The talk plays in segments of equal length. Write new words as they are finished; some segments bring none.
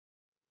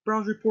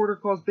Browns reporter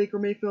calls Baker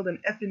Mayfield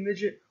an effing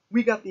midget.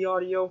 We got the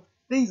audio.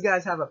 These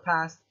guys have a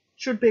past.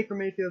 Should Baker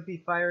Mayfield be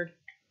fired?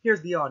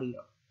 Here's the audio.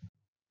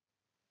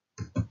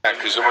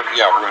 Because we're going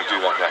to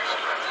do that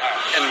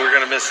next. And we're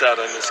going to miss out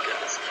on this guy.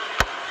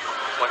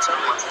 What's up?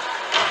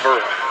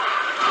 Burrow.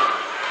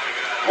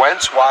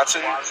 Wentz,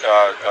 Watson,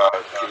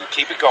 can you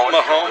keep it going?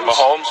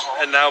 Mahomes.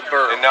 And now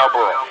Burrow. And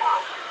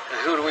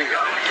who do we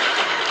got?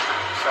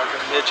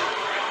 Fucking midget.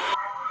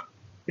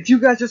 If you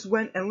guys just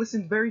went and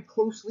listened very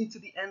closely to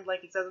the end,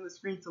 like it says on the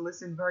screen to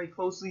listen very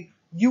closely,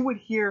 you would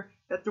hear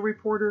that the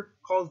reporter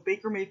calls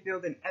Baker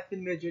Mayfield an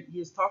effing midget.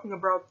 He is talking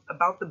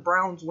about the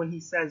Browns when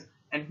he says,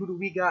 and who do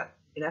we got?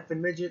 An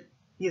effing midget.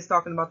 He is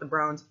talking about the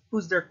Browns.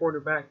 Who's their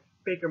quarterback?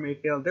 Baker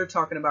Mayfield. They're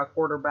talking about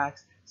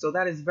quarterbacks. So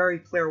that is very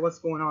clear what's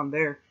going on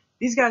there.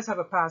 These guys have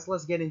a past.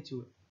 Let's get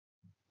into it.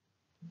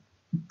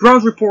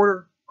 Browns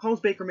reporter calls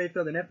Baker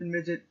Mayfield an effing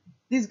midget.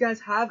 These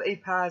guys have a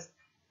past.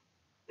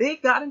 They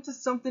got into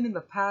something in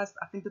the past.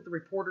 I think that the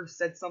reporter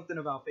said something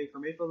about Baker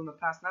Mayfield in the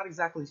past. Not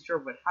exactly sure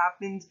what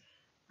happened,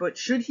 but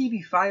should he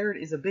be fired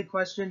is a big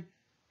question.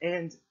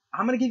 And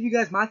I'm going to give you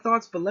guys my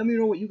thoughts, but let me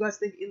know what you guys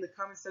think in the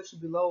comment section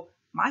below.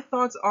 My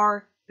thoughts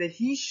are that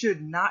he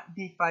should not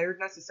be fired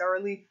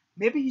necessarily.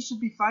 Maybe he should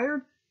be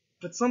fired,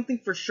 but something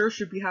for sure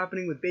should be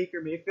happening with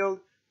Baker Mayfield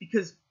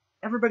because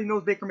everybody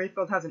knows Baker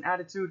Mayfield has an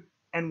attitude,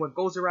 and what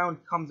goes around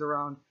comes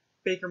around.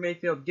 Baker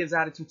Mayfield gives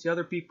attitude to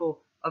other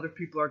people. Other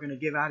people are going to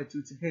give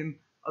attitude to him.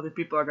 Other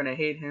people are going to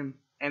hate him.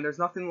 And there's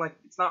nothing like,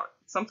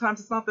 sometimes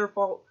it's not their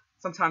fault.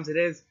 Sometimes it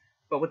is.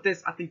 But with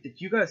this, I think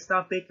that you got to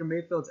stop Baker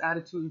Mayfield's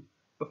attitude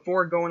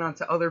before going on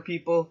to other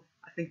people.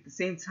 I think at the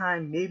same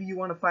time, maybe you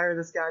want to fire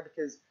this guy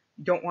because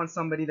you don't want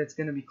somebody that's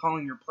going to be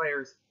calling your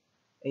players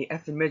a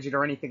effing midget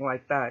or anything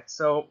like that.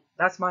 So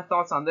that's my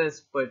thoughts on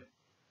this. But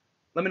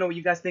let me know what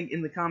you guys think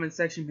in the comment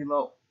section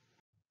below.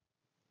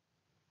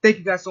 Thank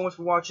you guys so much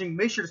for watching.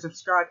 Make sure to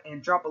subscribe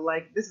and drop a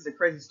like. This is a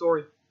crazy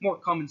story. More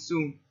coming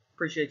soon.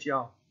 Appreciate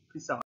y'all.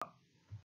 Peace out.